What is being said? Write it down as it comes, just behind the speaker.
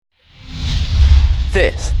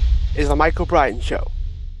This is the Michael Brighton Show.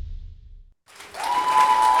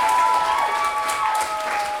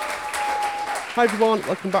 Hi everyone,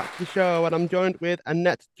 welcome back to the show, and I'm joined with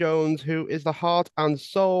Annette Jones, who is the heart and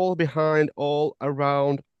soul behind All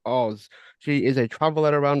Around Oz. She is a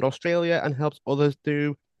traveller around Australia and helps others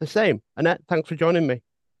do the same. Annette, thanks for joining me.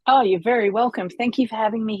 Oh, you're very welcome. Thank you for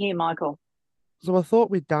having me here, Michael. So I thought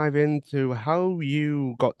we'd dive into how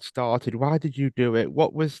you got started. Why did you do it?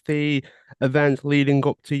 What was the event leading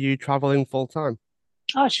up to you traveling full time?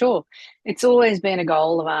 Oh, sure. It's always been a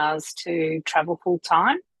goal of ours to travel full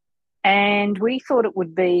time. And we thought it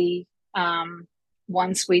would be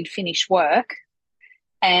once we'd finish work,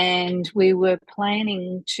 and we were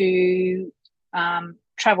planning to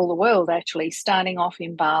travel the world actually, starting off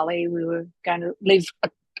in Bali. We were going to live a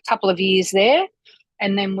couple of years there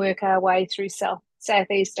and then work our way through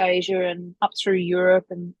Southeast Asia and up through Europe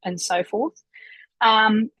and so forth.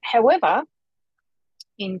 However,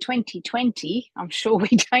 in 2020, I'm sure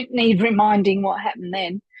we don't need reminding what happened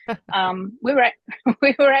then. We were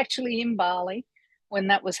we were actually in Bali when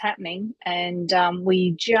that was happening, and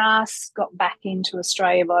we just got back into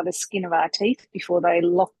Australia by the skin of our teeth before they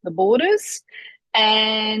locked the borders.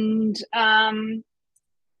 And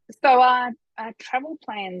so our travel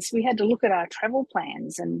plans, we had to look at our travel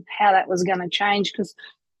plans and how that was going to change, because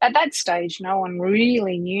at that stage, no one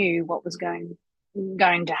really knew what was going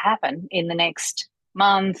to happen in the next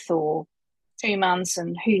month or 2 months,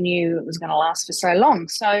 and who knew it was going to last for so long.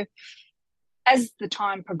 So as the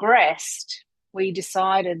time progressed, we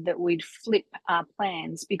decided that we'd flip our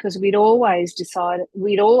plans, because we'd always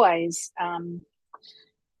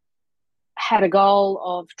had a goal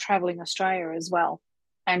of traveling Australia as well,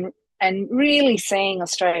 and really seeing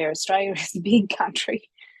Australia. Australia is a big country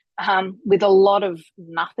with a lot of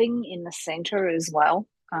nothing in the centre as well.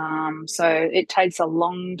 So it takes a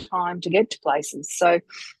long time to get to places. So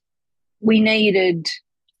we needed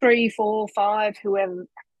 3, 4, 5,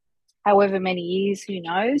 however many years, who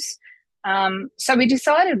knows. So we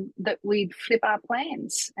decided that we'd flip our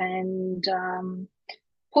plans and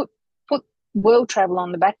put world travel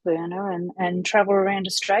on the back burner and travel around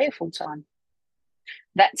Australia full time.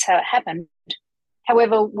 That's how it happened.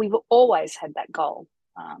 However, we've always had that goal.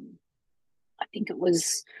 I think it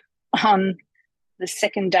was on the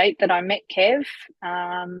second date that I met Kev.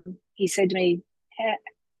 He said to me,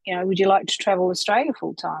 would you like to travel Australia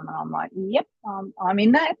full time? And I'm like, yep, I'm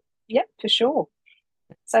in that. Yep, for sure.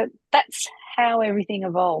 So that's how everything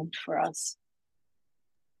evolved for us.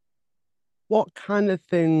 What kind of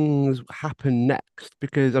things happen next?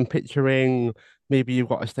 Because I'm picturing maybe you've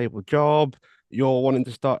got a stable job, you're wanting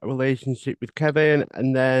to start a relationship with Kevin,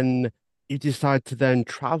 and then you decide to then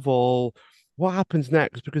travel. What happens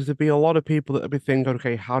next? Because there'd be a lot of people that would be thinking,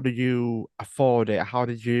 okay, how did you afford it? How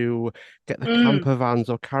did you get the Mm, camper vans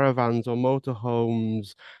or caravans or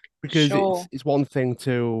motorhomes? Because it's sure. it's one thing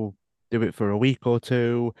to do it for a week or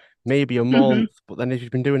two, maybe a Hmm. month, but then if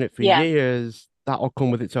you've been doing it for Yeah. years, that'll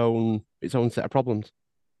come with its own set of problems.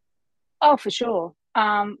 Oh, for sure.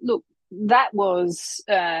 Look, that was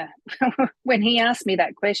when he asked me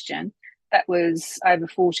that question, that was over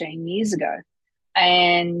 14 years ago.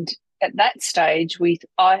 And at that stage,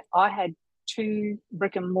 I had two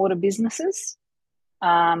brick and mortar businesses.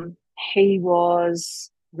 He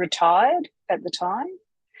was retired at the time,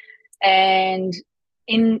 and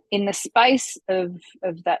in the space of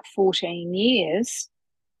that 14 years,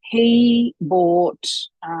 he bought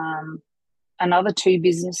another two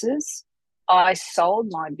businesses. I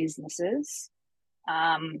sold my businesses.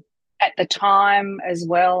 Um, at the time as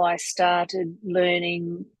well, I started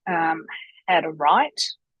learning how to write,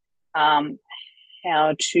 um,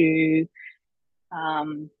 how to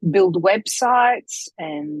build websites,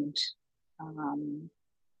 and um,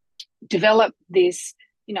 develop this.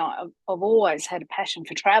 I've always had a passion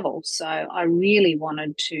for travel, so I really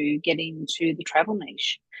wanted to get into the travel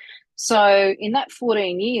niche. So in that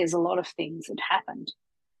 14 years, a lot of things had happened.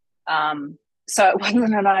 So it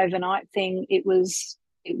wasn't an overnight thing. It was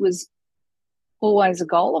always a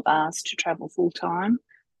goal of ours to travel full time,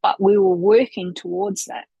 but we were working towards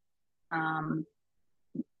that um,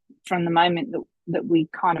 from the moment that we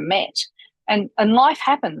kind of met. And life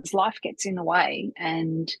happens, life gets in the way,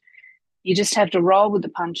 and you just have to roll with the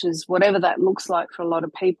punches, whatever that looks like for a lot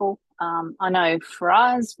of people. I know for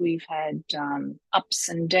us, we've had ups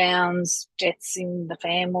and downs, deaths in the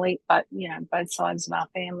family, but both sides of our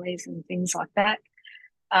families and things like that.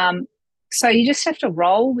 Um, so you just have to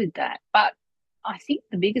roll with that. But I think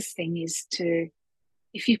the biggest thing is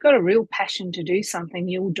if you've got a real passion to do something,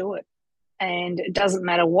 you'll do it. And it doesn't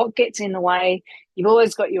matter what gets in the way. You've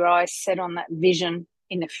always got your eyes set on that vision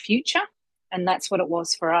in the future. And that's what it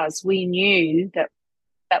was for us. We knew that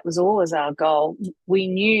that was always our goal. We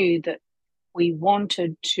knew that we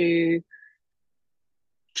wanted to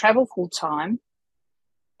travel full time,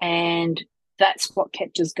 and that's what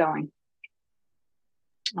kept us going.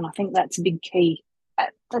 And I think that's a big key.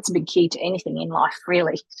 That's a big key to anything in life,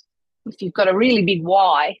 really. If you've got a really big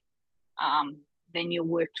why, then you'll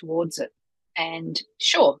work towards it. And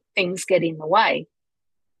sure, things get in the way,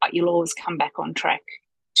 but you'll always come back on track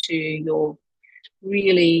to your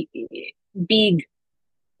really big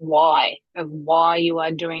why of why you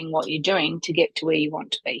are doing what you're doing to get to where you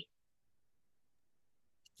want to be.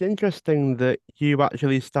 It's interesting that you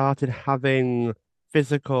actually started having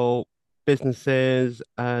physical businesses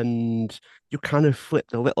and you kind of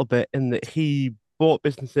flipped a little bit in that he bought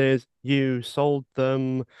businesses, you sold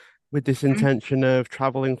them with this Mm-hmm. intention of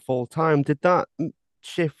traveling full time. Did that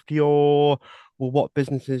shift your, well, what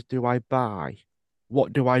businesses do I buy?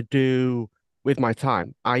 What do I do with my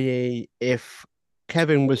time? I.e., if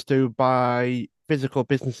Kevin was to buy physical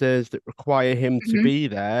businesses that require him to Mm-hmm. be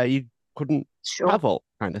there, you couldn't Sure. travel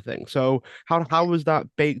kind of thing. So how was that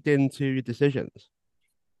baked into your decisions?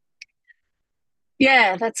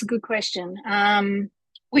 Yeah, that's a good question.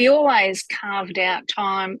 We always carved out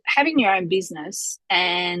time having your own business,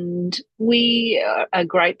 and we are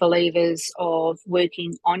great believers of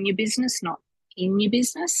working on your business, not in your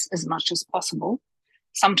business, as much as possible.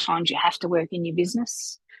 Sometimes you have to work in your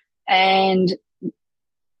business. And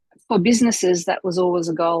for businesses, that was always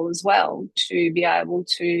a goal as well, to be able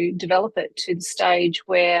to develop it to the stage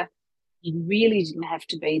where you really didn't have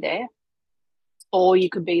to be there, or you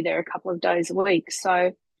could be there a couple of days a week.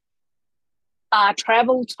 So our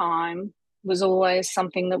travel time was always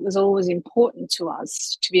something that was always important to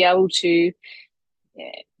us to be able to,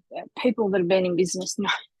 people that have been in business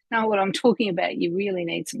know what I'm talking about. You really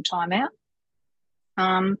need some time out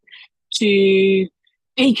um, to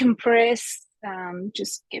decompress,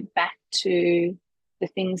 just get back to the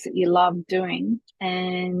things that you love doing.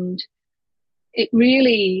 And it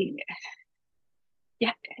really,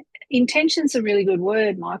 yeah, intention's a really good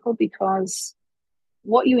word, Michael, because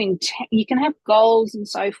what you intend, you can have goals and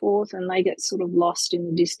so forth, and they get sort of lost in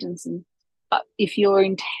the distance. And but if you're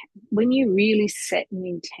in, when you really set an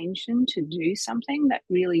intention to do something, that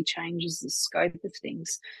really changes the scope of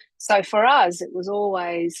things. So for us, it was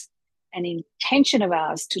always an intention of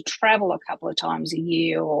ours to travel a couple of times a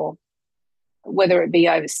year, or whether it be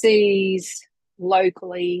overseas,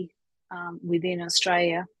 locally, within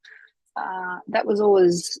Australia. That was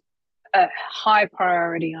always a high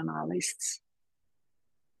priority on our lists.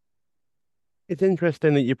 It's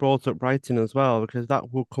interesting that you brought up writing as well, because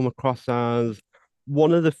that will come across as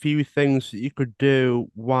one of the few things that you could do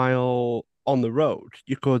while on the road.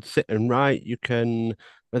 You could sit and write, you can,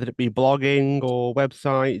 whether it be blogging or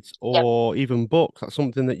websites Yep. or even books, that's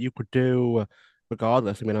something that you could do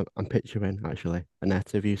regardless. I mean, I'm picturing actually,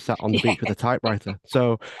 Annette, if you sat on the Yeah. beach with a typewriter.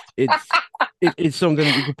 So it's something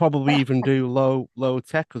that you could probably even do low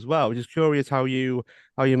tech as well. Just curious how you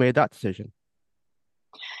made that decision.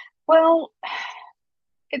 Well,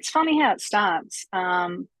 it's funny how it starts.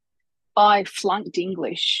 I flunked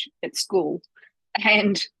English at school,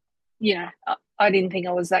 and I didn't think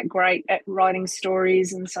I was that great at writing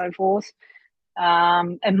stories and so forth.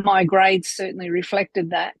 And my grades certainly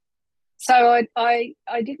reflected that. So I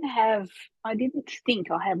didn't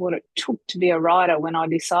think I had what it took to be a writer when I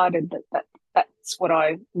decided that's what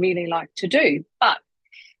I really like to do. But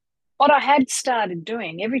what I had started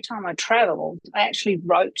doing every time I traveled, I actually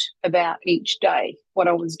wrote about each day what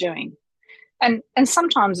I was doing. And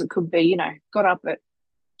sometimes it could be, got up at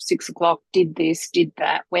 6 o'clock, did this, did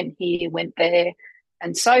that, went here, went there,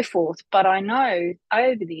 and so forth. But I know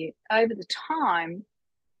over the time,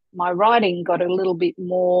 my writing got a little bit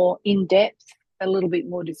more in depth, a little bit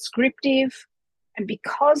more descriptive. And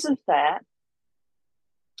because of that,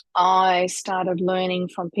 I started learning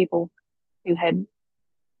from people who had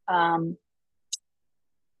um,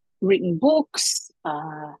 written books,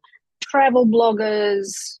 travel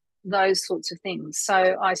bloggers, those sorts of things.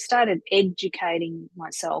 So I started educating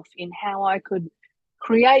myself in how I could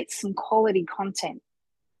create some quality content.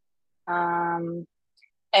 Um,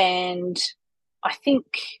 and I think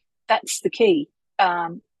that's the key.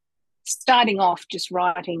 Starting off just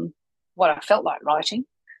writing what I felt like writing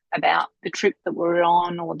about the trip that we were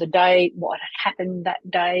on, or the day, what had happened that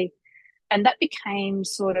day. And that became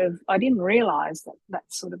sort of, I didn't realize that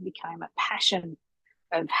sort of became a passion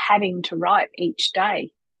of having to write each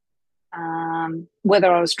day,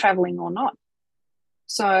 whether I was traveling or not.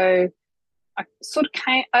 So I sort of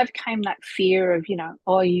overcame that fear of,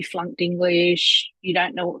 oh, you flunked English, you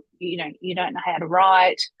don't know how to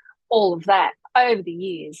write, all of that over the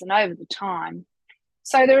years and over the time.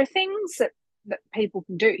 So there are things that people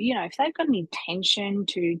can do. You know, if they've got an intention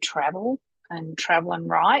to travel and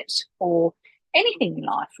write, or anything in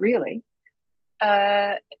life, really,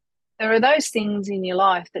 uh, there are those things in your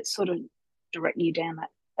life that sort of direct you down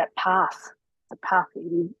that path, the path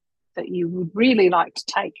that you would really like to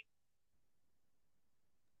take.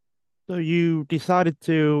 So you decided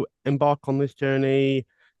to embark on this journey.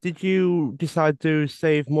 Did you decide to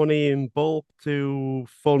save money in bulk to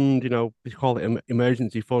fund, we call it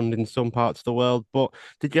emergency fund in some parts of the world, but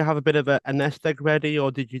did you have a bit of a nest egg ready,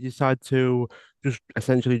 or did you decide to just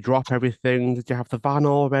essentially drop everything? Did you have the van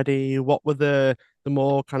already? What were the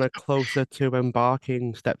more kind of closer to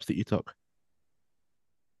embarking steps that you took?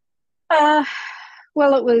 Uh,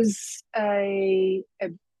 well, it was a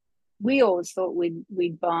we always thought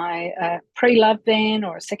we'd buy a pre-loved van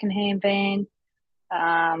or a second-hand van.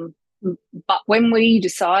 Um, but when we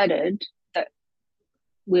decided that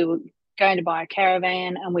we were going to buy a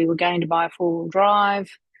caravan and we were going to buy a four-wheel drive,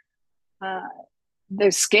 uh,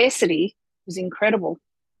 the scarcity was incredible,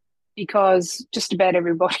 because just about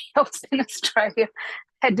everybody else in Australia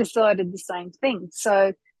had decided the same thing.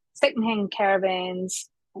 So second-hand caravans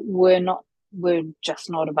were just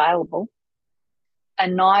not available,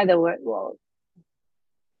 and neither were, well,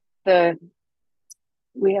 the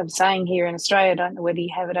we have a saying here in Australia, I don't know whether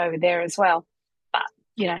you have it over there as well, but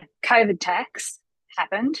COVID tax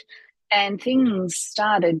happened, and things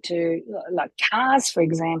started to, like cars, for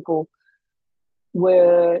example,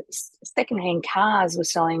 were secondhand cars were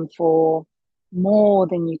selling for more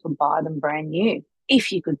than you could buy them brand new,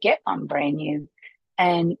 if you could get one brand new.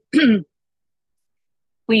 And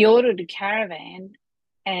we ordered a caravan,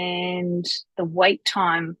 and the wait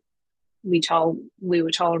time we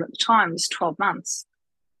were told at the time was 12 months.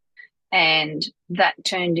 And that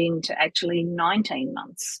turned into actually 19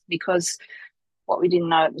 months, because what we didn't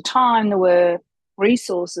know at the time, there were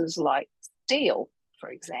resources like steel, for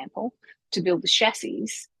example, to build the chassis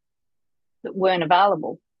that weren't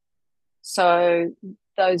available. So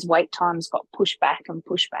those wait times got pushed back and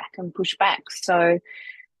pushed back and pushed back. So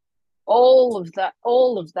all of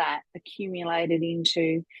that accumulated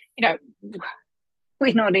into,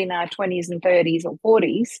 we're not in our 20s and 30s or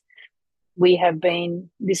 40s. We have been,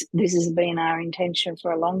 this has been our intention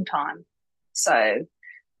for a long time. So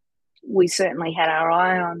we certainly had our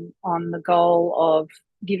eye on the goal of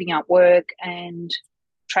giving up work and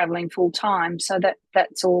traveling full time. So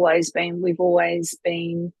that's always been, we've always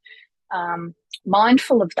been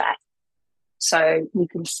mindful of that, so we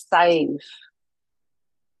can save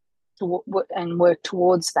and work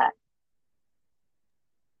towards that.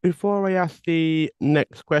 Before I ask the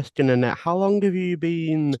next question, Annette, how long have you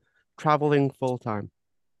been traveling full time?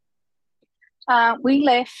 We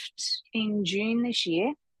left in June this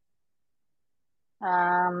year.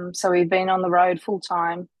 So we've been on the road full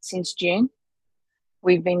time since June.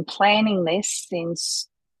 We've been planning this since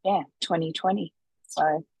 2020.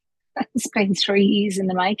 So it's been 3 years in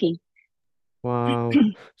the making. Wow.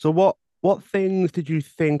 So what things did you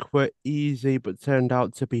think were easy but turned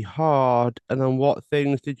out to be hard? And then what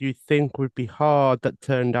things did you think would be hard that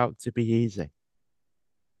turned out to be easy?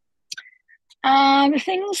 The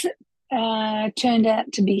things that turned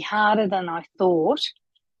out to be harder than I thought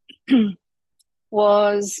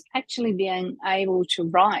was actually being able to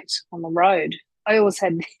write on the road. I always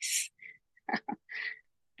had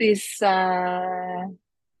this I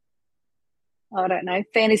don't know,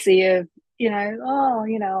 fantasy of,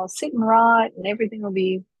 I'll sit and write and everything will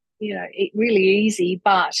be, really easy.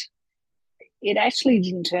 But it actually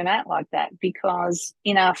didn't turn out like that, because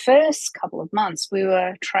in our first couple of months, we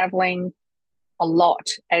were traveling a lot,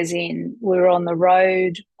 as in we were on the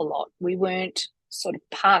road a lot. We weren't sort of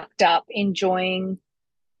parked up enjoying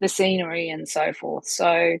the scenery and so forth.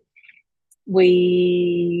 So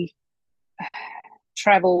we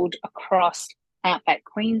travelled across outback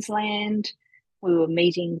Queensland. We were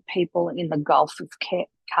meeting people in the Gulf of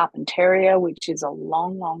Carpentaria, which is a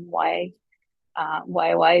long, long way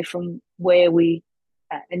away from where we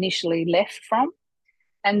initially left from.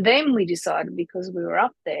 And then we decided, because we were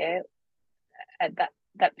up there at that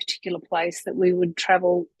particular place, that we would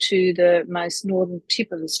travel to the most northern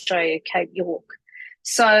tip of Australia, Cape York.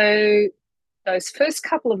 So those first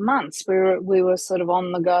couple of months, we were sort of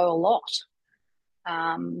on the go a lot.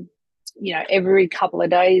 Every couple of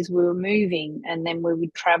days we were moving, and then we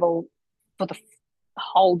would travel for the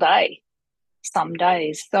whole day, some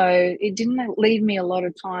days. So it didn't leave me a lot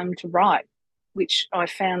of time to write, which I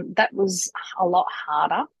found that was a lot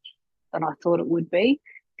harder than I thought it would be.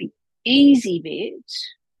 The easy bit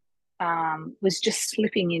was just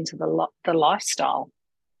slipping into the lifestyle.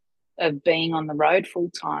 of being on the road full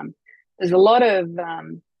time. There's a lot of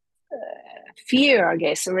fear, I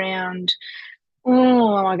guess, around,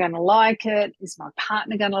 oh, am I going to like it? Is my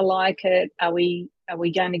partner going to like it? Are we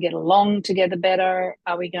going to get along together better?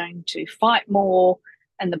 Are we going to fight more?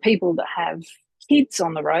 And the people that have kids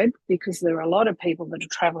on the road, because there are a lot of people that are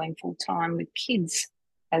traveling full time with kids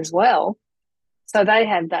as well. So they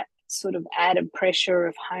have that sort of added pressure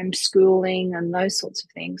of homeschooling and those sorts of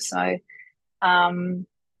things. So um,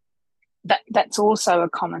 that's also a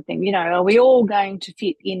common thing. You know, are we all going to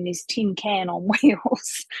fit in this tin can on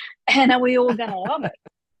wheels, and are we all going to love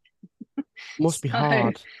it? Must be So,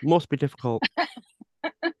 hard. Must be difficult.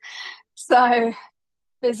 so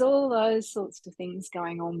there's all those sorts of things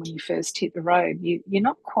going on when you first hit the road. You're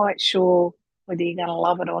not quite sure whether you're going to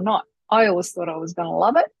love it or not. I always thought I was going to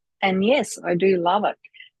love it, and yes, I do love it.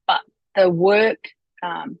 But the work,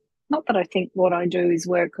 not that I think what I do is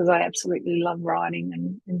work, because I absolutely love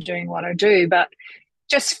writing and doing what I do, but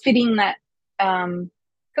just fitting that,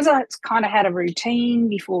 because I kind of had a routine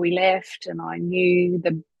before we left, and I knew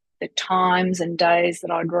the times and days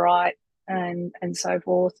that I'd write and so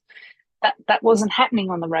forth. That wasn't happening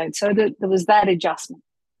on the road, so there was that adjustment.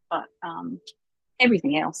 But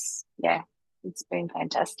everything else, yeah, it's been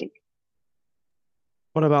fantastic.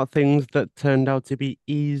 What about things that turned out to be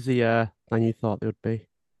easier than you thought they would be?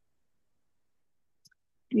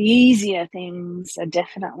 The easier things are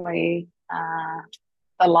definitely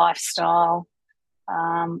the lifestyle.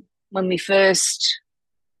 When we first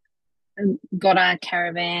got our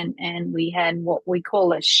caravan, and we had what we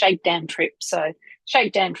call a shakedown trip. So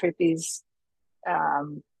shakedown trip is,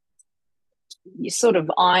 you sort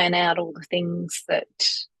of iron out all the things that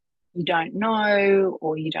you don't know,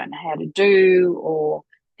 or you don't know how to do, or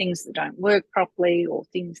things that don't work properly, or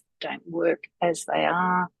things that don't work as they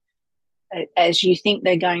are, as you think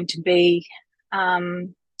they're going to be.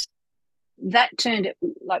 That turned it,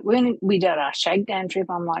 like when we did our shakedown trip,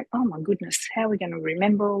 I'm like, oh my goodness, how are we going to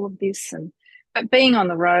remember all of this? But being on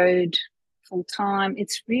the road full time,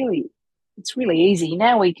 it's really easy.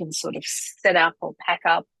 Now we can sort of set up or pack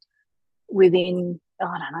up within, I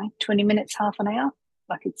don't know, 20 minutes, half an hour.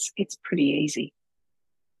 Like it's pretty easy.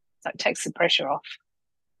 So it takes the pressure off.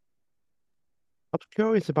 I'm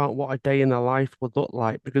curious about what a day in the life would look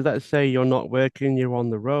like because let's say you're not working, you're on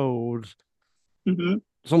the road. Mm-hmm.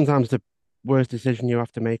 Sometimes the worst decision you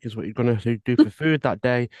have to make is what you're gonna do for food that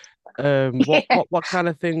day. What Yeah. what what kind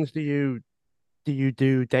of things do you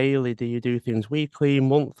do daily? Do you do things weekly,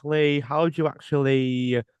 monthly? How do you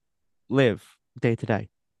actually live day to day?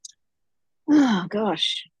 Oh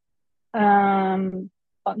gosh.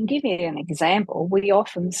 I can give you an example. We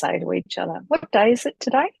often say to each other, "What day is it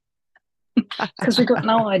today?" Because we've got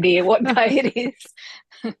no idea what day it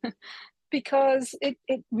is. Because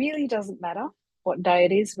it really doesn't matter what day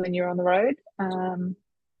it is when you're on the road.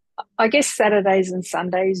 I guess Saturdays and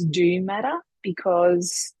Sundays do matter,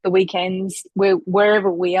 because the weekends,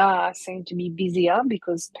 wherever we are, seem to be busier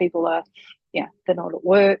because people are, yeah, they're not at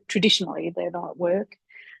work. Traditionally, they're not at work.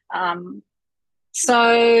 Um,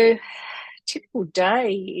 so typical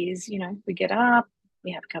day is, we get up,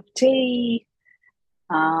 we have a cup of tea,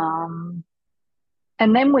 um,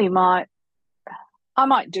 and then I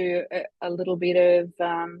might do a little bit of,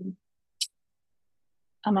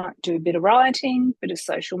 I might do a bit of writing, a bit of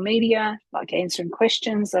social media, like answering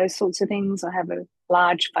questions, those sorts of things. I have a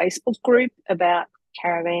large Facebook group about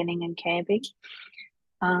caravanning and camping.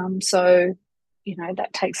 So,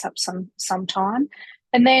 that takes up some time.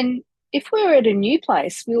 And then if we're at a new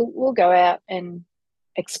place, we'll go out and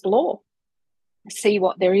explore, see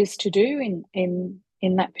what there is to do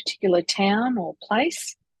in that particular town or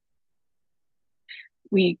place.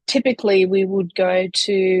 We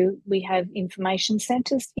have information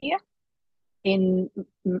centres here in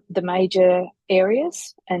the major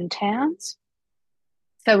areas and towns.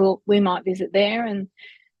 So we might visit there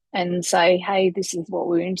and say, hey, this is what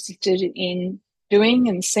we're interested in doing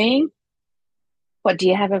and seeing. What do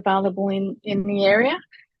you have available in the area?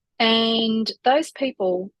 And those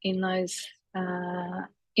people in those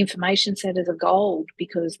information centres are gold,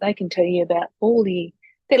 because they can tell you about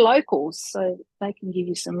they're locals, so they can give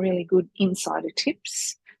you some really good insider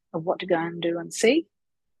tips of what to go and do and see.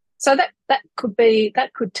 So that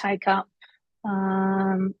could take up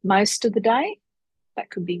most of the day. That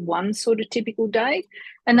could be one sort of typical day.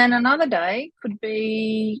 And then another day could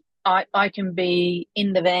be I can be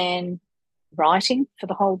in the van writing for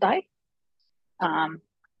the whole day.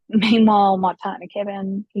 Meanwhile, my partner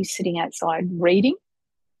Kevin, he's sitting outside reading.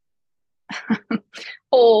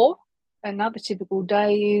 Or another typical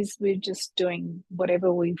day is we're just doing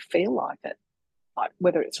whatever we feel like it, like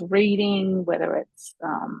whether it's reading, whether it's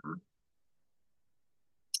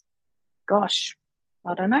gosh,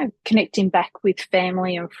 I don't know, connecting back with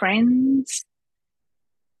family and friends.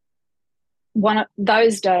 One of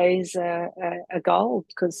those days are gold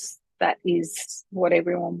because that is what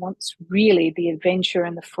everyone wants, really, the adventure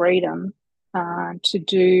and the freedom to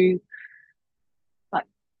do. Like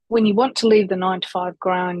when you want to leave the 9 to 5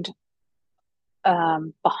 grind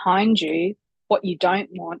behind you, what you don't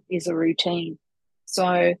want is a routine.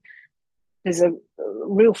 So there's a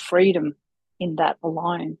real freedom in that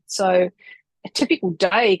alone. So a typical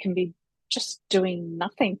day can be just doing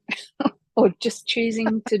nothing or just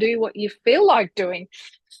choosing to do what you feel like doing,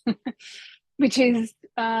 which is,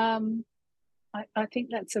 I think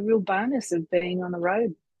that's a real bonus of being on the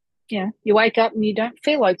road. You know, you wake up and you don't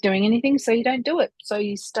feel like doing anything, so you don't do it. So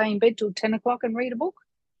you stay in bed till 10 o'clock and read a book.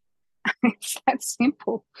 It's that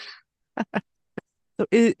simple. So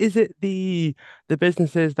is it the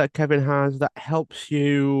businesses that Kevin has that helps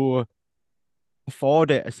you afford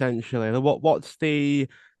it essentially? Like, what's the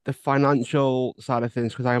financial side of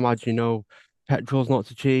things? Because I imagine, petrol's not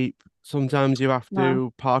so cheap. Sometimes you have No.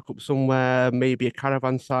 to park up somewhere, maybe a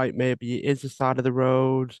caravan site, maybe it is the side of the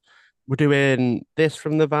road. We're doing this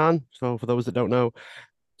from the van. So for those that don't know,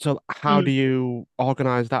 so how do Mm. you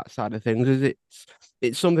organize that side of things? Is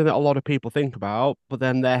it's something that a lot of people think about, but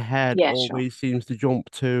then their head Yeah, sure. always seems to jump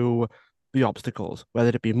to the obstacles, whether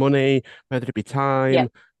it be money, whether it be Yeah, time,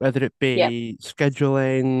 whether it yeah, be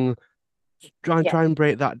scheduling. yeah. Try and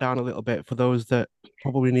break that down a little bit for those that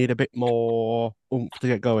probably need a bit more oomph to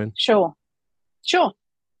get going. Sure, sure.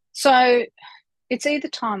 So it's either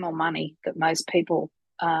time or money that most people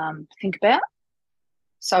think about.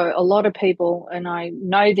 So a lot of people, and I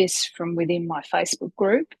know this from within my Facebook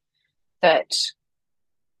group, that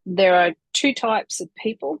there are two types of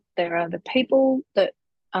people. There are the people that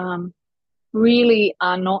um, really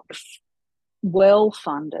are not well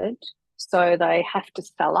funded, so they have to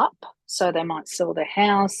sell up. So they might sell their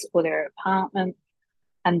house or their apartment,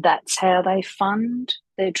 and that's how they fund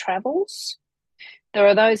their travels. There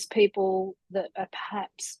are those people that are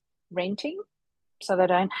perhaps renting, so they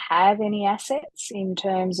don't have any assets in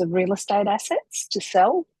terms of real estate assets to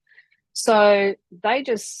sell. So they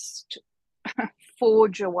just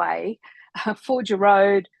forge away, forge a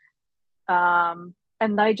road, and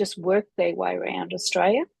they just work their way around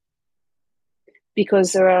Australia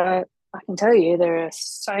because I can tell you, there are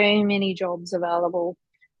so many jobs available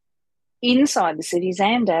inside the cities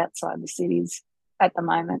and outside the cities at the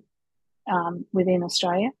moment within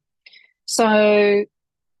Australia. So,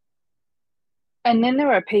 and then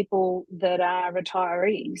there are people that are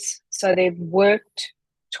retirees. So they've worked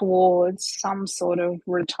towards some sort of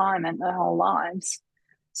retirement their whole lives.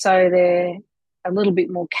 So they're a little bit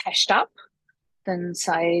more cashed up than,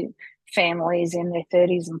 say, families in their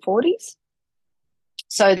 30s and 40s.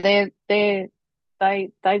 So they've been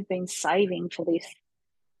saving for this.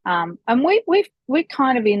 And we're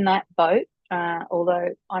kind of in that boat, although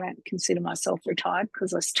I don't consider myself retired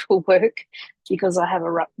because I still work because I have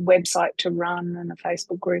a website to run and a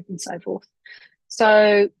Facebook group and so forth.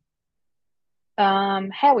 So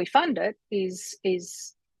how we fund it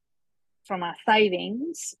is from our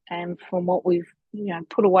savings and from what we've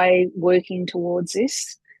put away working towards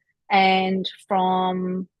this, and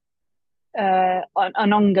from an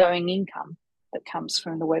ongoing income that comes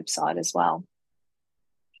from the website as well.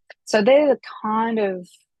 So they're the kind of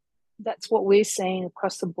that's what we're seeing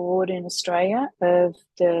across the board in Australia of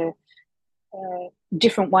the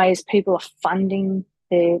different ways people are funding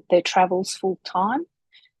their travels full time.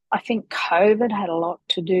 I think COVID had a lot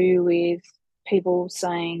to do with people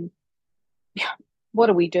saying, what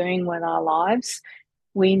are we doing with our lives?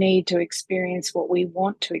 We need to experience what we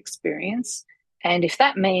want to experience. And if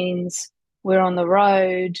that means we're on the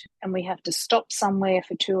road and we have to stop somewhere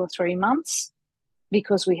for 2 or 3 months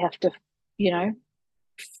because we have to, you know,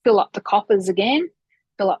 fill up the coffers again,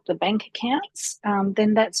 fill up the bank accounts,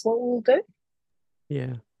 then that's what we'll do.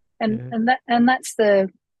 Yeah, And yeah. that's they're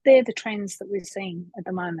the trends that we're seeing at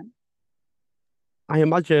the moment. I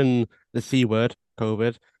imagine the C word,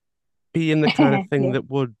 COVID, being the kind of thing Yeah.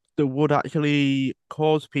 that would actually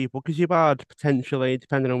cause people, because you've had potentially,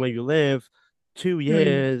 depending on where you live, two Mm.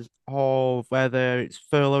 years of whether it's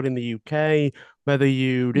furloughed in the UK, whether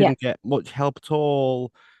you Yeah. didn't get much help at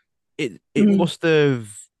all. It Mm. must have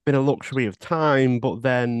been a luxury of time, but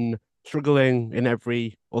then struggling in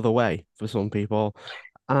every other way for some people.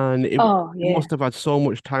 And Oh, you yeah. must have had so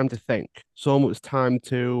much time to think, so much time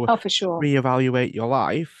to Oh, for sure. reevaluate your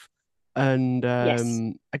life. And Yes.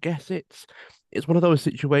 I guess it's one of those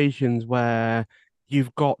situations where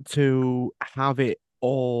you've got to have it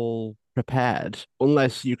all prepared.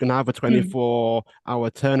 Unless you can have a Mm,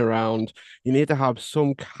 24-hour turnaround, you need to have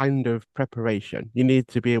some kind of preparation. You need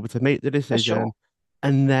to be able to make the for sure. decision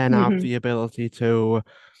and then have Hmm. the ability to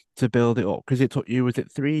build it up. Because it took you, was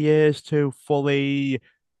it 3 years to fully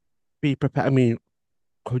be prepared? I mean,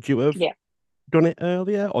 could you have Yeah. done it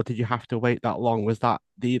earlier, or did you have to wait that long? Was that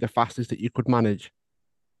the fastest that you could manage?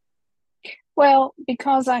 Well,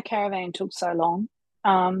 because our caravan took so long,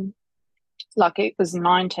 um, like it was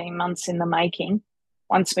 19 months in the making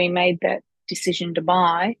once we made that decision to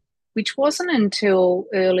buy, which wasn't until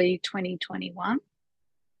early 2021.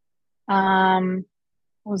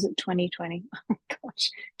 Was it 2020? Oh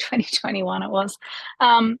gosh, 2021 it was.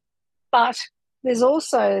 Um, but there's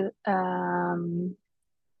also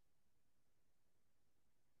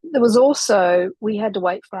there was also we had to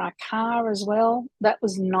wait for our car as well. That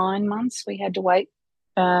was 9 months. We had to wait.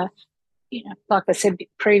 Uh, like I said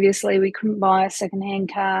previously, we couldn't buy a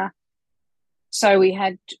secondhand car. So we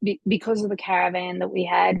had, because of the caravan that we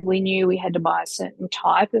had, we knew we had to buy a certain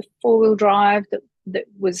type of four-wheel drive that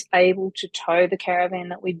was able to tow the caravan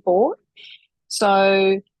that we bought.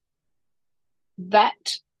 So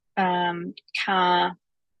that car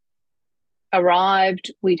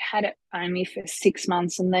arrived. We'd had it only for 6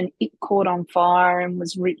 months, and then it caught on fire and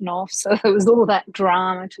was written off. So there was all that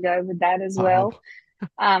drama to go with that as well.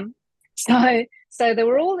 Wow. Um, so there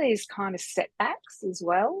were all these kind of setbacks as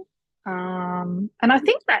well. And I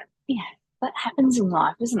think that, yeah, that happens in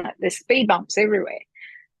life, isn't it? There's speed bumps everywhere.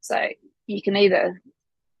 So you can either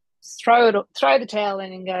throw the towel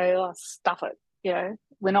in and go, oh, stuff it,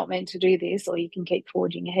 we're not meant to do this, or you can keep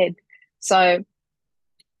forging ahead. So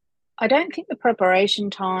I don't think the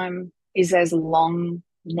preparation time is as long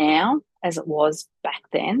now as it was back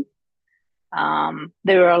then.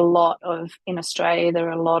 There are a lot of in Australia. There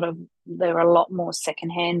are a lot more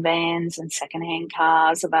secondhand vans and secondhand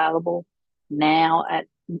cars available now at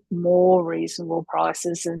more reasonable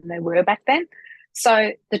prices than they were back then.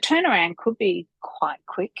 So the turnaround could be quite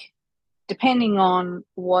quick, depending on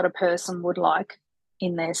what a person would like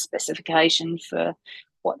in their specification for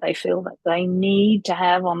what they feel that they need to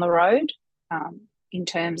have on the road, in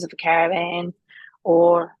terms of a caravan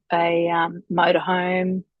or a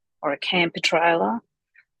motorhome or a camper trailer,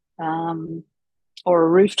 um, or a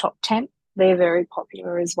rooftop tent. They're very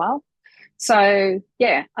popular as well. So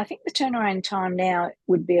yeah, I think the turnaround time now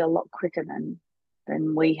would be a lot quicker than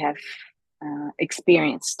we have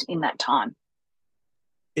experienced in that time.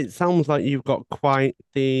 It sounds like you've got quite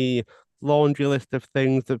the laundry list of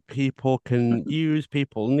things that people can use,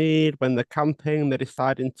 people need when they're camping, they're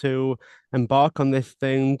deciding to embark on this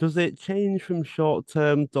thing. Does it change from short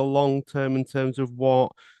term to long term in terms of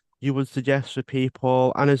what you would suggest for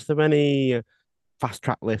people? And is there any fast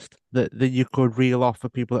track list that you could reel off for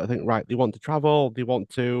people that think, right, they want to travel, they want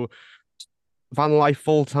to van life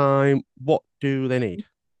full time? What do they need?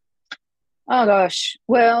 Oh gosh,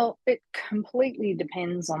 well, it completely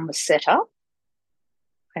depends on the setup,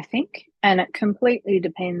 I think, and it completely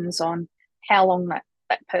depends on how long that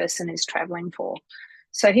person is traveling for.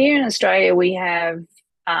 So here in Australia, we have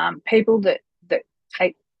people that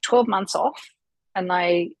take 12 months off and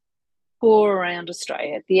they tour around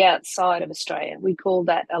Australia, the outside of Australia. We call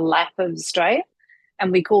that a lap of Australia,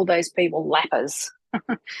 and we call those people lappers.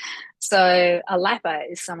 So a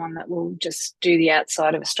lapper is someone that will just do the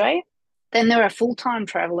outside of Australia. Then there are full-time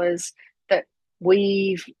travellers that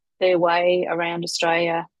weave their way around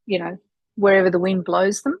Australia, wherever the wind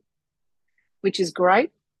blows them, which is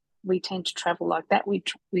great. We tend to travel like that. We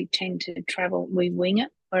tend to travel, we wing it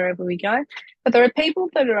wherever we go. But there are people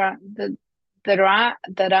that are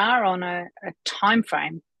on a time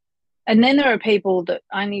frame, and then there are people that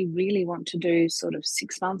only really want to do sort of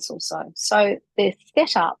 6 months or so. So their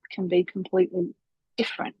setup can be completely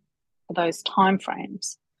different for those time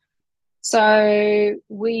frames. So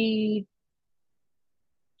we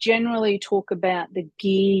generally talk about the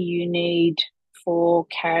gear you need for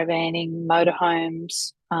caravanning,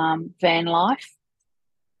 motorhomes, van life,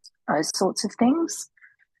 those sorts of things.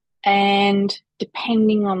 And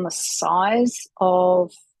depending on the size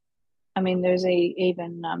of, I mean, there's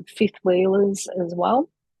even fifth wheelers as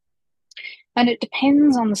well. And it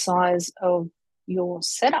depends on the size of your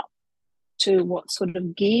setup to what sort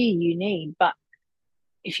of gear you need. But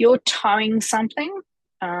if you're towing something,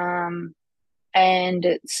 and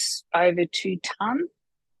it's over 2 ton,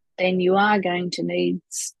 then you are going to need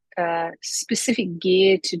specific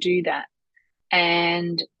gear to do that.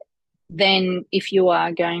 And then if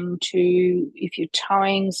you're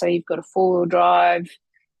towing, so you've got a four-wheel drive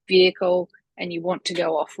vehicle and you want to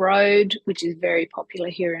go off road, which is very popular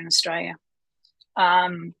here in Australia,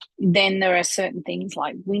 Then there are certain things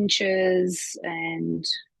like winches and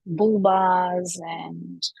bull bars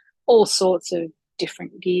and all sorts of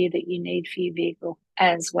different gear that you need for your vehicle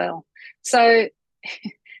as well. So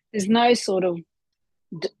there's no sort of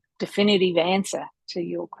definitive answer to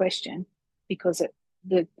your question because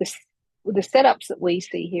the setups that we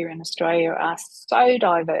see here in Australia are so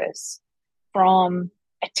diverse, from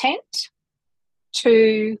a tent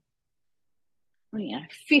to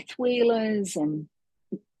fifth wheelers and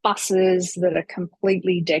buses that are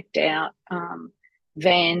completely decked out,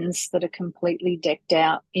 vans that are completely decked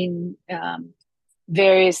out in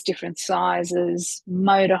various different sizes,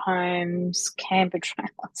 motorhomes, camper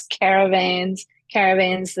trailers,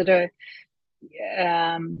 caravans that are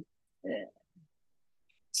um,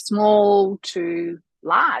 small to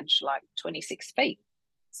large, like 26 feet.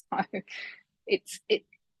 So it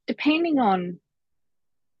depending on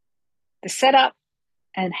the setup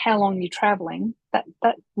and how long you're traveling, that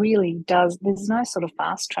really does. There's no sort of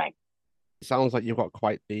fast track. It sounds like you've got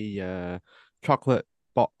quite the chocolate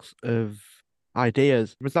box of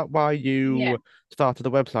ideas. Was that why Yeah, you started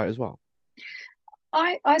the website as well?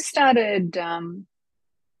 I started a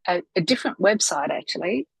different website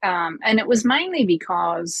actually, and it was mainly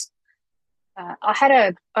because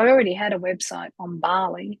I already had a website on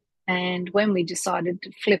Bali, and when we decided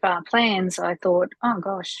to flip our plans, I thought, oh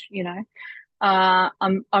gosh,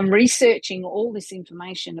 I'm researching all this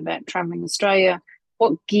information about traveling Australia,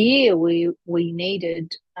 what gear we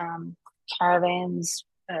needed, caravans,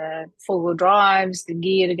 four wheel drives, the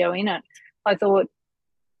gear to go in it. I thought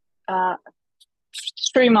uh,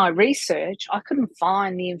 through my research, I couldn't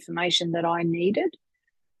find the information that I needed.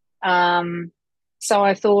 Um, so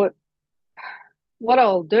I thought, what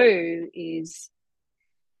I'll do is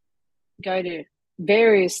go to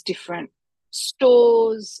various different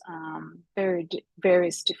stores,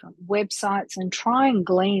 various different websites, and try and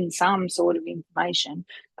glean some sort of information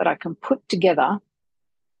that I can put together,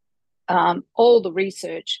 all the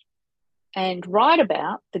research, and write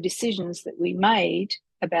about the decisions that we made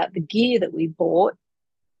about the gear that we bought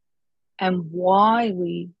and why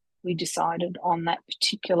we decided on that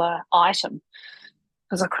particular item,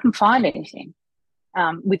 because I couldn't find anything.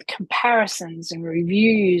 With comparisons and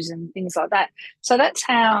reviews and things like that. So that's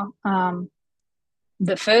how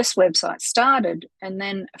the first website started. And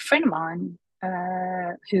then a friend of mine,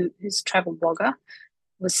 who's a travel blogger,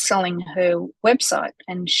 was selling her website,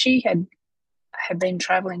 and she had been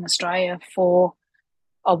traveling Australia for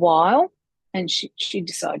a while, and she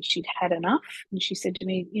decided she'd had enough, and she said to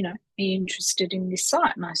me, are you interested in this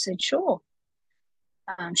site? And I said, sure.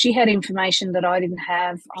 She had information that I didn't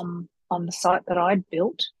have on the site that I'd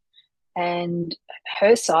built, and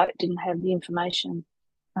her site didn't have the information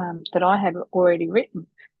that I had already written.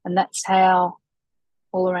 And that's how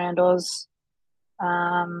All Around Oz,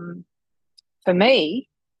 for me,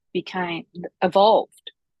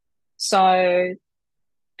 evolved. So,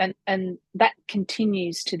 and that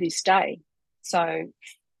continues to this day. So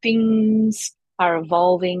things are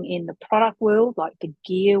evolving in the product world, like the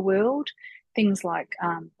gear world. Things like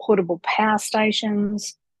portable power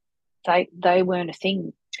stations, they weren't a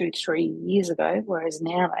thing 2-3 years ago, whereas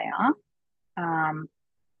now they are.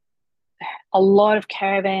 A lot of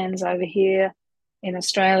caravans over here in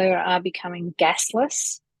Australia are becoming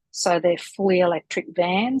gasless, so they're fully electric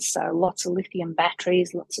vans. So lots of lithium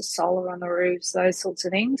batteries, lots of solar on the roofs, those sorts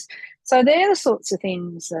of things. So they're the sorts of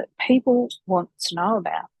things that people want to know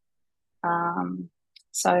about.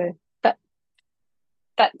 So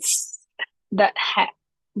that's that.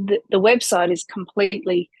 The website is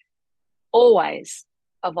completely always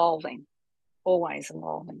evolving, always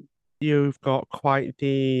evolving. You've got quite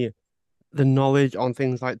the knowledge on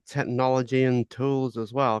things like technology and tools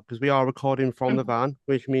as well, because we are recording from the Mm. van,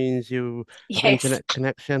 which means you have Yes, internet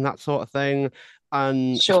connection, that sort of thing.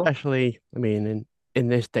 And sure. especially, I mean, in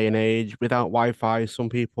this day and age, without Wi-Fi, some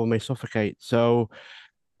people may suffocate. So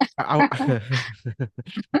I,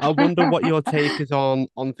 I wonder what your take is on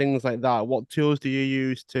things like that. What tools do you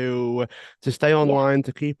use to stay Yeah. online,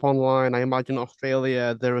 to keep online? I imagine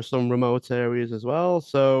Australia, there are some remote areas as well.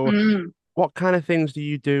 So Mm. what kind of things do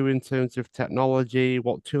you do in terms of technology?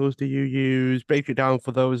 What tools do you use? Break it down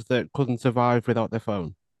for those that couldn't survive without their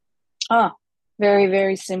phone. Oh, very,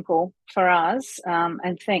 very simple for us.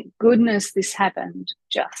 And thank goodness this happened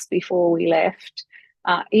just before we left.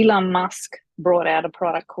 Elon Musk brought out a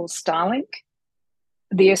product called Starlink.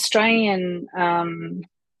 The Australian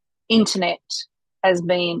internet has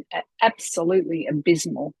been absolutely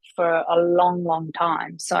abysmal for a long, long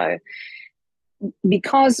time. So,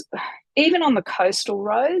 because even on the coastal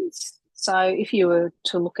roads, so if you were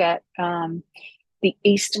to look at the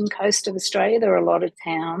eastern coast of Australia, there are a lot of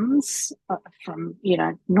towns from,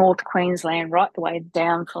 North Queensland right the way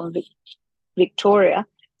down from Victoria.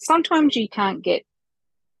 Sometimes you can't get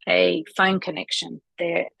a phone connection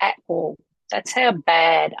there at all. That's how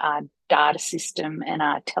bad our data system and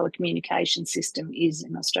our telecommunication system is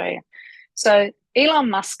in Australia. So Elon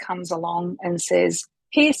Musk comes along and says,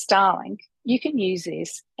 "Here, Starlink, you can use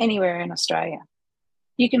this anywhere in Australia.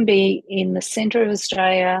 You can be in the centre of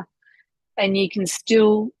Australia and you can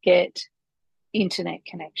still get internet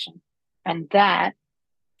connection." And that,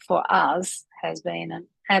 for us, has been an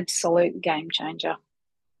absolute game changer.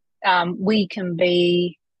 We can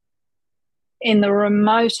be in the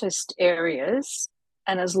remotest areas,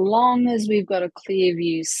 and as long as we've got a clear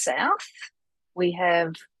view south, we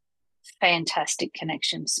have fantastic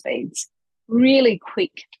connection speeds, really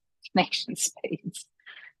quick connection speeds,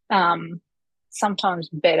 sometimes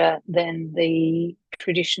better than the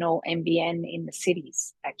traditional NBN in the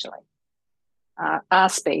cities, actually. Our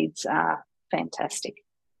speeds are fantastic.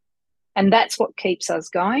 And that's what keeps us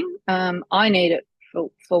going. I need it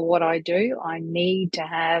for what I do. I need to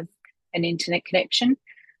have an internet connection.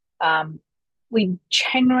 We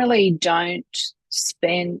generally don't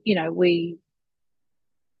spend, we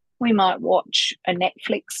might watch a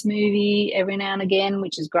Netflix movie every now and again,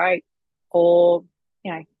 which is great. Or,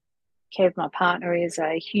 Kev, my partner, is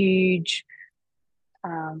a huge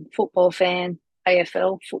football fan,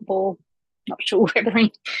 AFL football. Not sure whether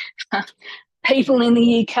people in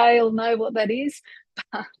the UK will know what that is,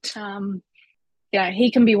 but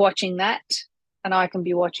he can be watching that, and I can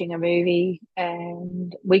be watching a movie,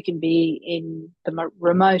 and we can be in the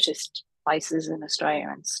remotest places in Australia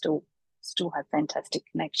and still have fantastic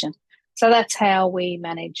connection. So that's how we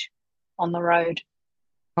manage on the road.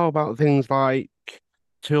 How about things like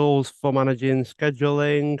tools for managing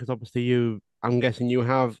scheduling? Because obviously I'm guessing you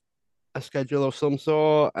have a schedule of some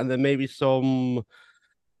sort, and then maybe some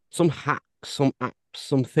hacks, some apps,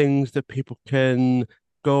 some things that people can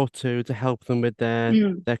go to help them with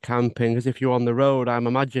their camping. Because if you're on the road, I'm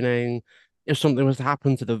imagining if something was to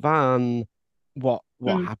happen to the van, what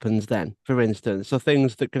happens then, for instance? So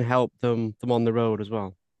things that can help them on the road as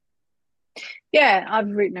well. Yeah, I've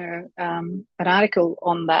written an article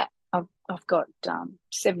on that. I've got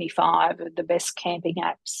 75 of the best camping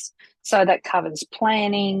apps. So that covers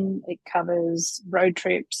planning, it covers road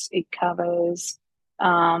trips, it covers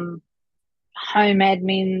home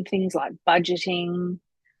admin, things like budgeting,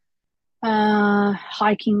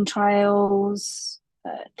 hiking trails,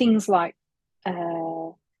 things like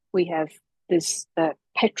we have this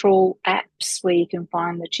petrol apps where you can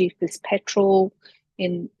find the cheapest petrol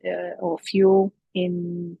in or fuel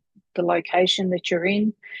in the location that you're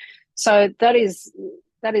in. So that is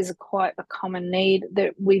quite a common need.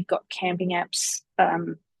 That we've got camping apps,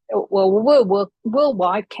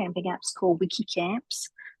 worldwide camping apps called Wiki Camps,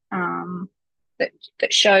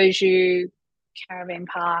 that shows you caravan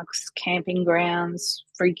parks, camping grounds,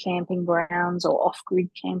 free camping grounds, or off-grid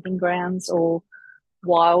camping grounds, or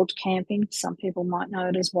wild camping. Some people might know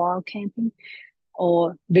it as wild camping,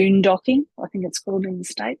 or boondocking, I think it's called in the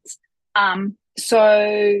States.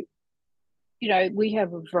 So, we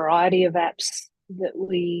have a variety of apps that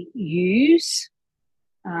we use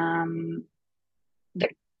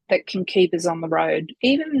that can keep us on the road.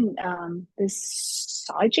 Even there's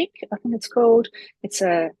Sygic, I think it's called. It's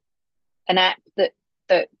an app that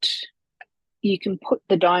you can put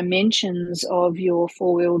the dimensions of your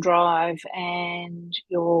four-wheel drive and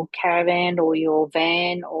your caravan or your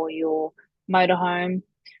van or your motorhome,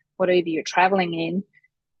 whatever you're traveling in.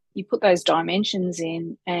 You put those dimensions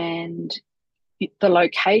in and the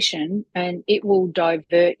location, and it will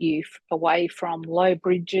divert you away from low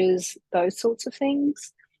bridges, those sorts of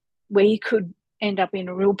things, where you could end up in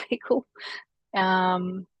a real pickle.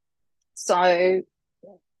 So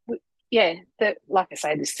yeah, like I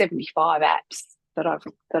say, there's 75 apps that I've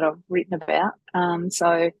written about.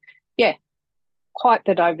 So yeah, quite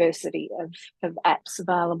the diversity of apps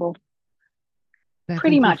available.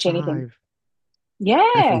 Pretty much anything. 75.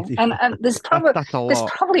 Yeah, and 75. there's That's a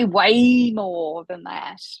lot. probably way more than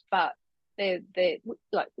that, but they're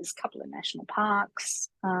like there's a couple of national parks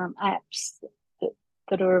apps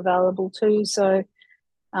that are available too. So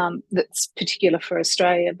that's particular for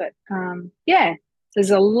Australia, but yeah,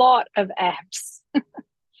 there's a lot of apps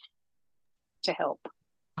to help.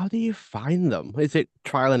 How do you find them? Is it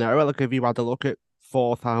trial and error? Like, have you had a look at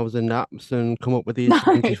 4,000 apps and come up with these No,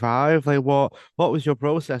 75? Like, what was your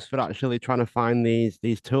process for actually trying to find these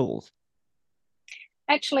tools?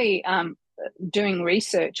 actually, doing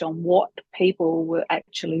research on what people were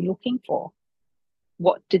actually looking for.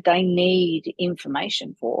 what did they need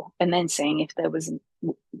information for, and then seeing if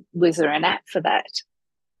was there an app for that.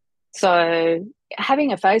 So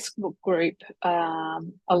having a Facebook group, a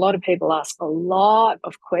lot of people ask a lot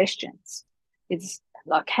of questions. It's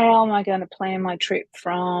like, how am I going to plan my trip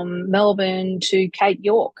from Melbourne to Cape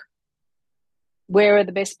York? Where are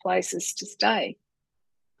the best places to stay?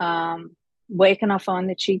 Where can I find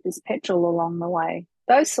the cheapest petrol along the way?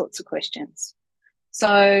 Those sorts of questions.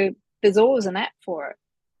 So there's always an app for it.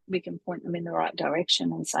 We can point them in the right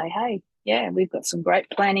direction and say, hey, yeah, we've got some great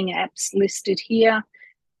planning apps listed here.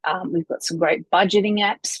 We've got some great budgeting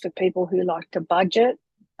apps for people who like to budget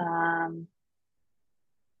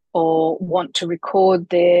or want to record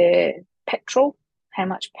their petrol, how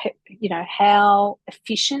much, how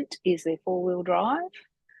efficient is their four-wheel drive.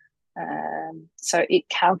 So it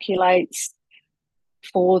calculates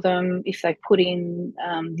for them if they put in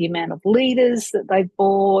the amount of litres that they've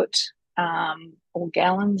bought, or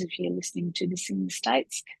gallons if you're listening to this in the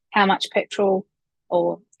States, how much petrol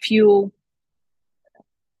or fuel,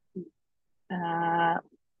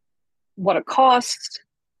 what it costs,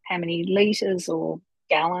 how many litres or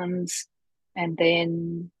gallons, and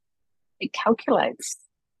then it calculates.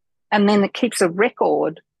 And then it keeps a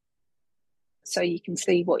record so you can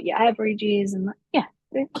see what your average is. And yeah,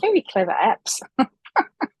 they're very clever apps,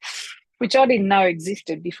 which I didn't know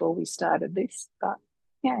existed before we started this. But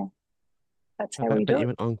yeah, that's I how we bet do you it.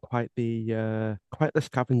 went on quite the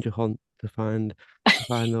scavenger hunt to find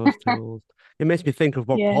those tools. It makes me think of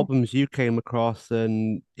what Yeah, problems you came across,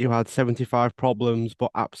 and you had 75 problems,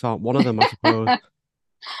 but apps aren't one of them, I suppose.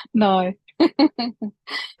 no,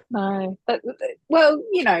 no. Well,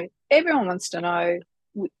 everyone wants to know,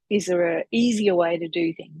 is there an easier way to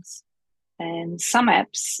do things? And some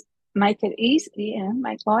apps make it easy,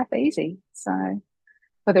 make life easy. So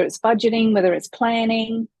whether it's budgeting, whether it's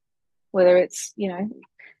planning, whether it's,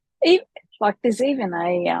 like there's even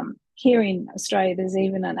here in Australia, there's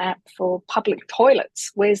even an app for public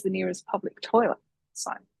toilets. Where's the nearest public toilet?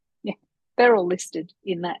 So yeah, they're all listed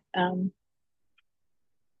in that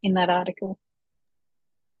article.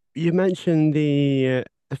 You mentioned the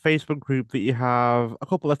Facebook group that you have a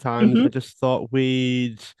couple of times, and I Mm-hmm. just thought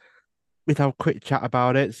we'd have a quick chat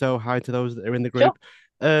about it. So hi to those that are in the Sure. group.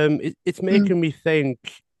 It's Mm. making me think,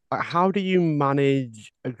 like, how do you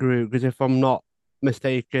manage a group? Because if I'm not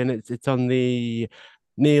mistaken, it's on the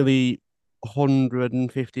nearly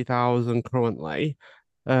 150,000 currently.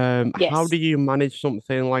 How Yes. do you manage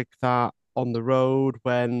something like that on the road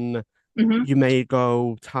when Mm-hmm. you may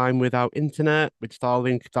go time without internet with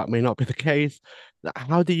Starlink? That may not be the case.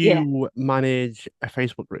 How do Yeah. you manage a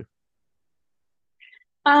Facebook group?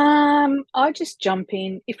 I just jump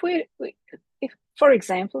in if, for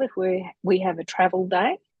example, if we have a travel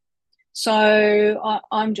day. So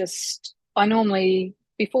I normally,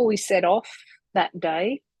 before we set off that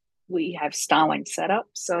day, we have Starlink set up.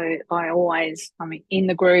 So I'm in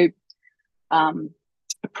the group, um,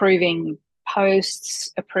 approving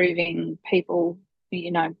posts, approving people,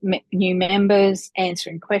 new members,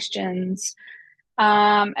 answering questions.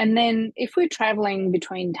 And then if we're traveling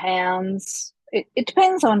between towns, it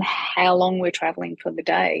depends on how long we're traveling for the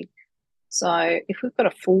day. So if we've got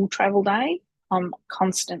a full travel day, I'm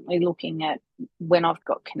constantly looking at when I've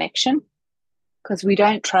got connection, because we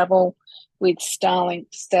don't travel with Starlink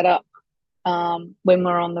set up when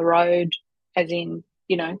we're on the road, as in,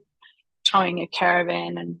 towing a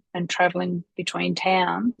caravan and traveling between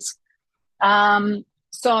towns.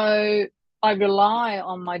 So I rely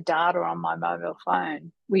on my data on my mobile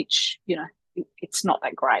phone, which, it's not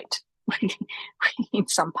that great in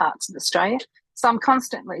some parts of Australia. So I'm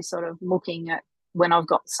constantly sort of looking at when I've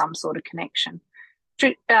got some sort of connection.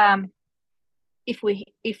 If we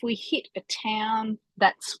hit a town,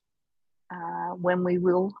 that's when we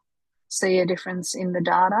will see a difference in the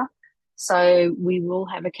data. So we will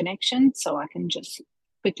have a connection, so I can just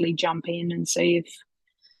quickly jump in and see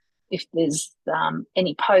if there's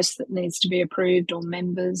any post that needs to be approved or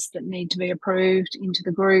members that need to be approved into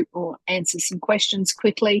the group, or answer some questions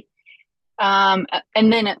quickly. And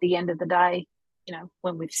then at the end of the day,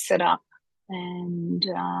 when we've set up, and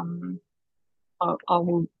I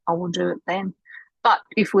will do it then. But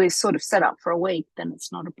if we're sort of set up for a week, then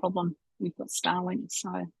it's not a problem. We've got Starlink,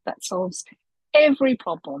 so that solves every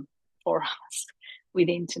problem for us with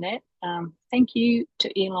internet. Thank you to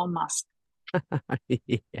Elon Musk,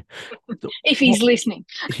 Yeah. So if what he's listening.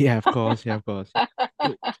 Yeah, of course. Yeah, of course.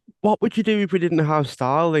 So what would you do if we didn't have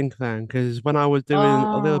Starlink then? Because when I was doing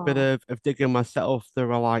a little bit Oh, of digging myself, there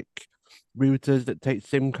were like routers that take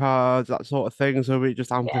SIM cards, that sort of thing. So it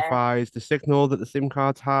just Yeah, amplifies the signal that the SIM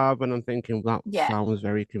cards have. And I'm thinking that yeah. sounds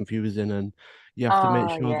very confusing. And you have to make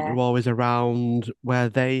Oh, sure that yeah. you're always around where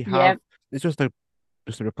they have. Yep, It's just a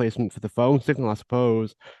replacement for the phone signal, I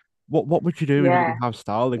suppose. What would you do if you yeah. didn't have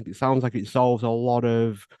Starlink? It sounds like it solves a lot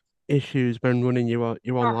of issues when running your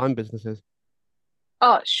Oh, online businesses.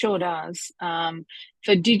 oh, it sure does.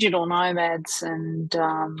 For digital nomads and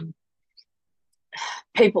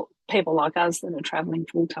people like us that are traveling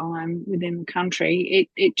full time within the country,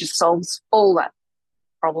 it just solves all that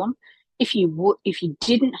problem. If you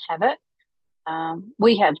didn't have it,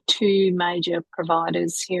 we have two major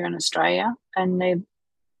providers here in Australia, and they're,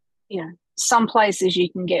 some places you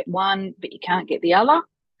can get one, but you can't get the other.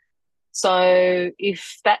 So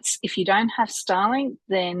if you don't have Starlink,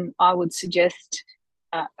 then I would suggest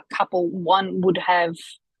a couple. One would have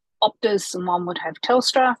Optus and one would have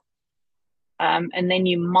Telstra, and then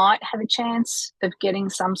you might have a chance of getting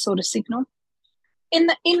some sort of signal. In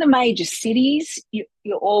the major cities,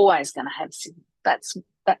 you're always going to have signal. That's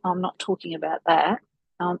that. I'm not talking about that.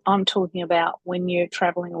 I'm talking about when you're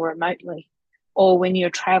traveling remotely, or when you're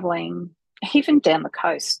traveling even down the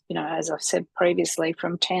coast. As I've said previously,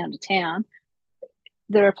 from town to town,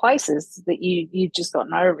 there are places that you've just got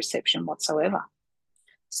no reception whatsoever.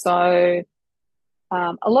 So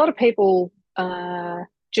a lot of people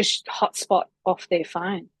just hotspot off their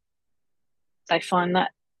phone. They find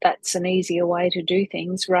that that's an easier way to do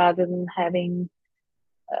things rather than having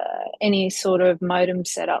any sort of modem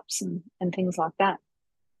setups and things like that.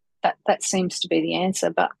 That seems to be the answer.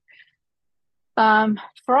 But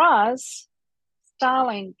for us,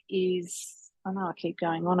 Starlink is. I know I keep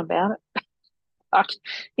going on about it, but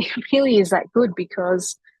it really is that good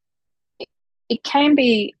because it can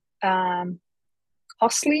be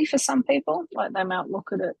costly for some people. Like they might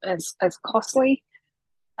look at it as costly.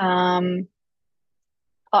 Um,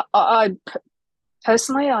 I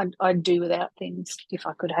personally, I'd do without things if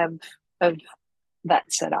I could have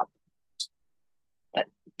that set up. But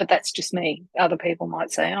but that's just me. Other people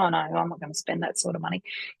might say, "Oh no, I'm not going to spend that sort of money."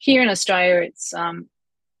 Here in Australia, it's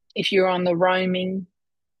if you're on the roaming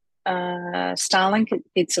Starlink,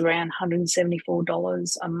 it's around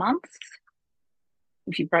 $174 a month.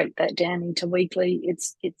 If you break that down into weekly,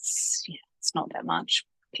 it's not that much.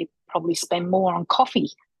 People probably spend more on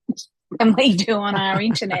coffee than we do on our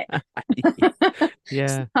internet.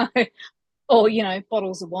 Yeah. So, or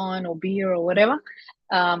bottles of wine or beer or whatever.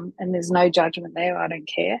 And there's no judgment there. I don't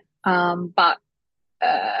care. But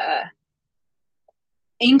uh,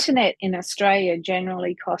 internet in Australia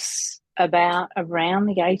generally costs about around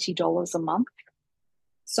the $80 a month.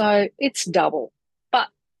 So it's double. But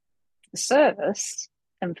the service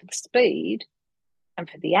and for the speed and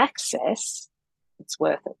for the access, it's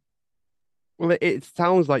worth it. Well, it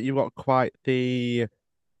sounds like you've got quite the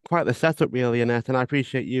setup, really, Annette, and I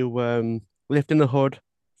appreciate you lifting the hood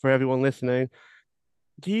for everyone listening.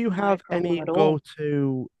 Do you No have problem any at all.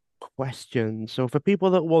 go-to questions? So for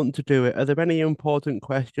people that want to do it, are there any important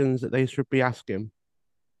questions that they should be asking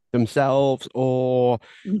themselves or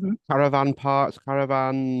Mm-hmm. caravan parks,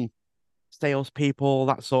 caravan salespeople,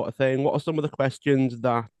 that sort of thing? What are some of the questions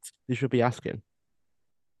that they should be asking?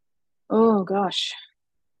 Oh gosh.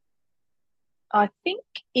 I think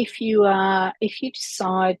if you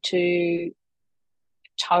decide to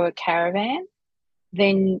tow a caravan,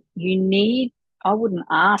 then I wouldn't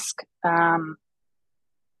ask, I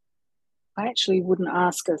actually wouldn't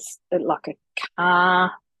ask us like a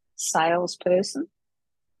car salesperson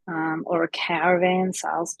or a caravan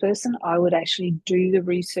salesperson. I would actually do the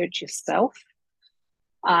research yourself,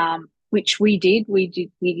 which we did. We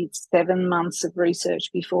did 7 months of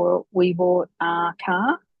research before we bought our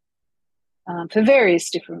car. For various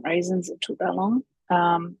different reasons, it took that long.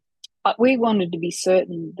 But we wanted to be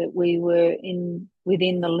certain that we were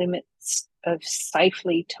within the limits of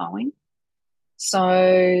safely towing.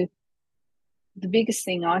 So the biggest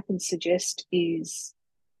thing I can suggest is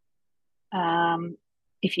um,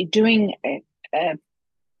 if you're doing a,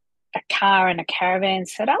 a car and a caravan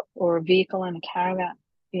setup or a vehicle and a caravan,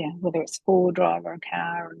 yeah, whether it's four drive or a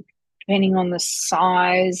car, and depending on the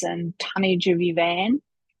size and tonnage of your van,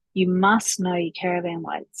 you must know your caravan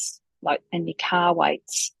weights, like and your car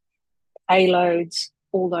weights, payloads,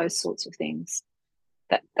 all those sorts of things.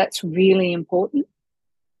 That's really important.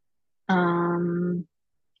 Um,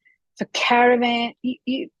 for caravan,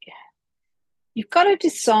 you've got to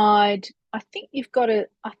decide. I think you've got to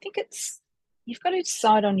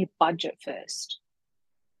decide on your budget first,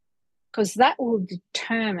 because that will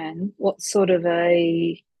determine what sort of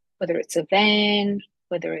whether it's a van,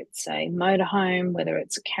 whether it's a motorhome, whether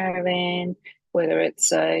it's a caravan, whether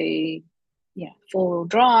it's a yeah, four-wheel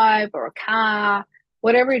drive or a car,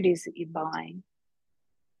 whatever it is that you're buying,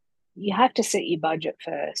 you have to set your budget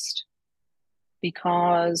first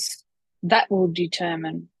because that will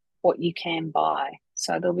determine what you can buy.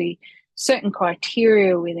 So there'll be certain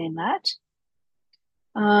criteria within that.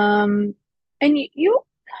 And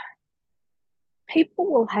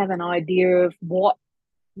people will have an idea of what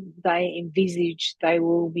they envisage they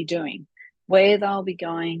will be doing, where they'll be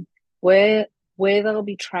going, where they'll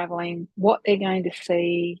be traveling, what they're going to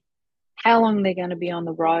see, how long they're going to be on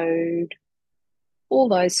the road, all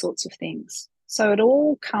those sorts of things. So it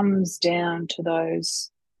all comes down to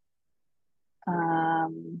those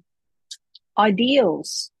um,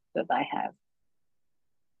 ideals that they have.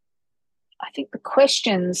 I think the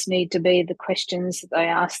questions need to be the questions that they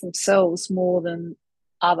ask themselves more than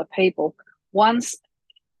other people. Once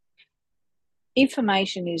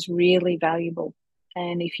information is really valuable,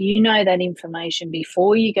 and if you know that information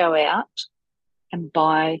before you go out and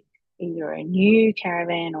buy either a new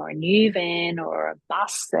caravan or a new van or a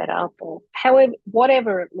bus setup or however,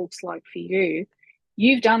 whatever it looks like for you,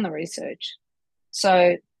 you've done the research.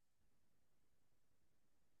 So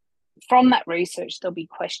from that research, there'll be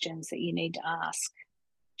questions that you need to ask.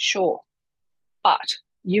 Sure. But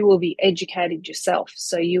you will be educated yourself.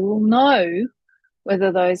 So you will know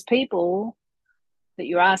whether those people that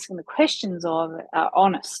you're asking the questions of are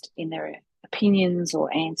honest in their opinions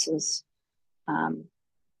or answers.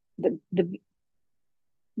 The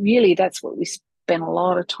really, that's what we spent a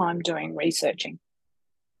lot of time doing, researching,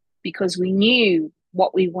 because we knew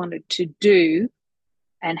what we wanted to do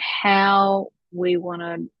and how we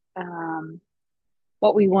wanted,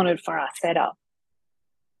 what we wanted for our setup.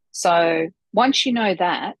 So once you know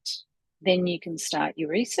that, then you can start your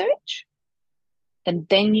research, and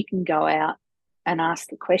then you can go out and ask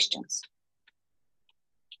the questions,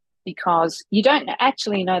 because you don't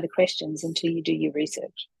actually know the questions until you do your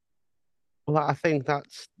research. Well, I think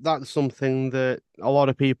that's something that a lot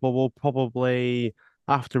of people will probably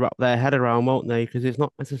have to wrap their head around, won't they? Because it's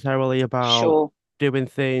not necessarily about Sure. doing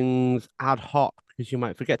things ad hoc, because you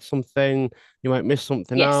might forget something, you might miss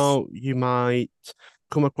something Yes. out, you might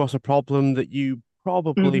come across a problem that you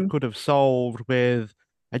probably Mm-hmm. could have solved with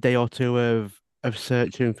a day or two of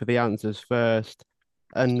searching for the answers first.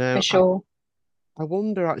 And For sure. I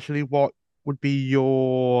wonder actually what would be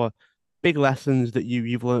your big lessons that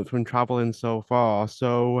you've learned from traveling so far.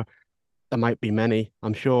 So there might be many,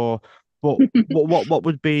 I'm sure. But what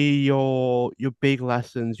would be your big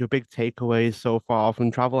lessons, your big takeaways so far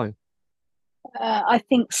from traveling? I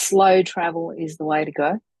think slow travel is the way to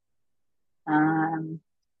go. Um,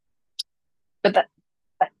 but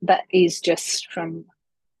that is just from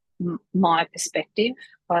my perspective.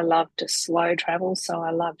 I love to slow travel, so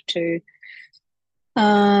I love to,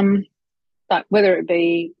 um, like whether it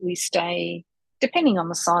be we stay, depending on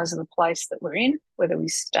the size of the place that we're in, whether we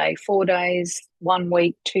stay 4 days, 1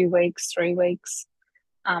 week, 2 weeks, 3 weeks,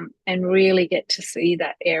 and really get to see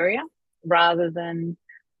that area rather than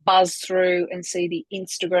buzz through and see the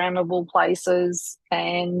Instagrammable places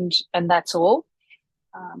and that's all.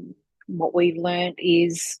 What we've learned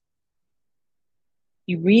is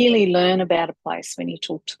you really learn about a place when you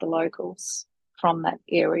talk to the locals from that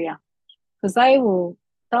area, because they'll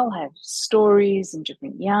have stories and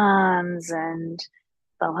different yarns, and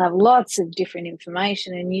they'll have lots of different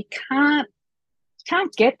information, and you can't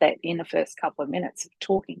get that in the first couple of minutes of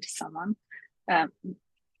talking to someone. um,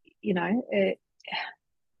 you know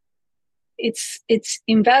it's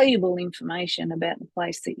invaluable information about the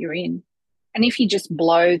place that you're in, and if you just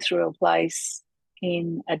blow through a place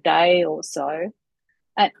in a day or so,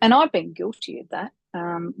 and I've been guilty of that.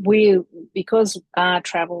 We Because our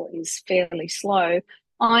travel is fairly slow,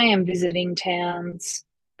 I am visiting towns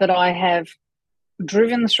that I have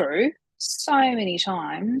driven through so many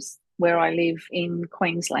times where I live in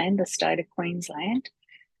Queensland, the state of Queensland,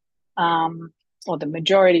 um, or the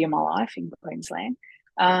majority of my life in Queensland,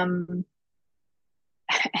 um,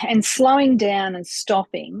 and slowing down and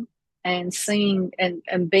stopping and seeing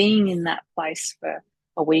and being in that place for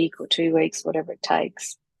a week or 2 weeks, whatever it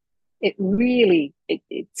takes. It really,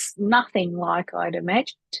 it's nothing like I'd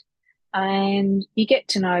imagined. And you get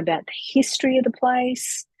to know about the history of the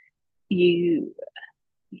place. You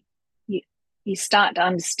you, you start to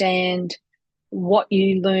understand what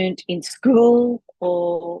you learned in school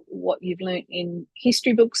or what you've learned in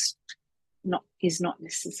history books not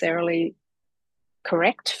necessarily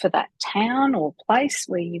correct for that town or place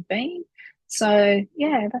where you've been. So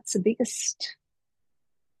yeah, that's the biggest.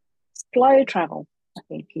 Slow travel, I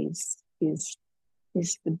think, is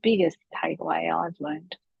the biggest takeaway I've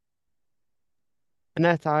learned.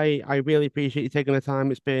 Annette, I really appreciate you taking the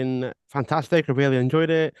time. It's been fantastic. I really enjoyed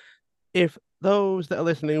it. If those that are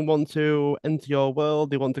listening want to enter your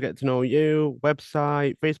world, they want to get to know you,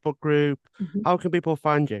 website, Facebook group, Mhm. how can people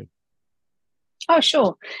find you? Oh,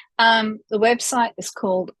 sure. The website is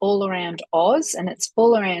called All Around Oz, and it's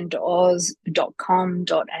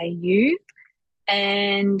allaroundoz.com.au.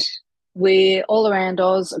 And we're all around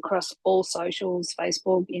Oz across all socials: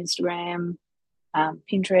 Facebook, Instagram,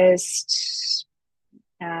 Pinterest.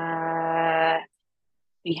 Uh,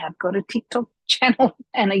 we have got a TikTok channel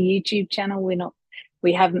and a YouTube channel.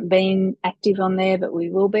 We haven't been active on there, but we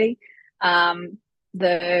will be.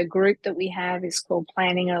 The group that we have is called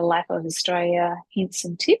Planning a Lap of Australia Hints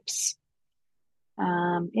and Tips.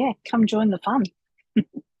 Yeah, come join the fun.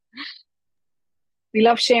 We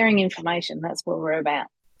love sharing information. That's what we're about.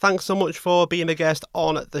 Thanks so much for being a guest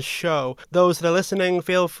on the show. Those that are listening,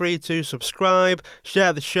 feel free to subscribe,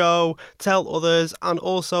 share the show, tell others, and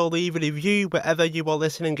also leave a review wherever you are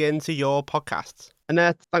listening into your podcasts.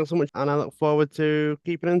 Annette, thanks so much, and I look forward to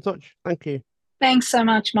keeping in touch. Thank you. Thanks so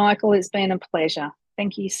much, Michael. It's been a pleasure.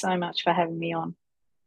 Thank you so much for having me on.